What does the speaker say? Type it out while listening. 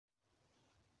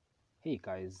Hey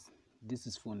guys, this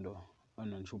is Fundo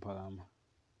on Nonka.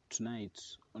 Tonight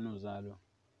on Uzalo,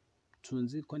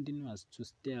 Mthunzi continues to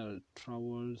steal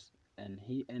troubles and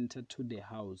he entered to the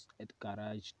house at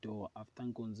garage door after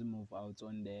Nkonzi moved out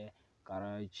on the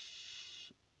garage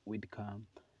with Kam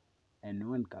and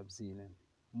one Kapsile.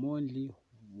 Monly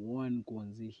warned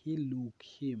Nkonzi he looked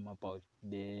him about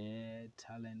the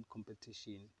talent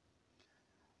competition.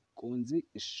 Nkonzi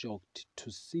is shocked to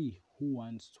see who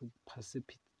wants to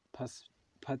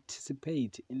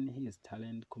participate in his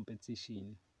talent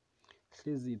competition.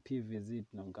 P visit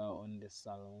Nonka on the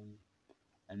salon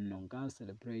and Nonka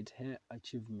celebrate her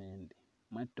achievement.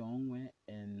 Madongwe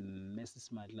and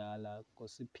Mrs. Madlala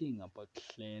gossiping about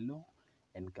Hlelo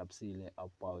and Kapsile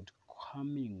about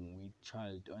coming with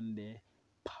child on the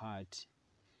party.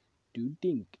 Do you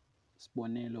think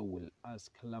Sponelo will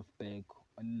ask love back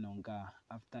on Nonka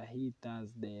after he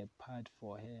does the part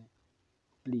for her?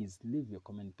 Please leave your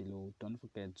comment below. Don't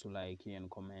forget to like and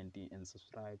comment and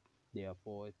subscribe.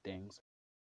 Therefore, thanks.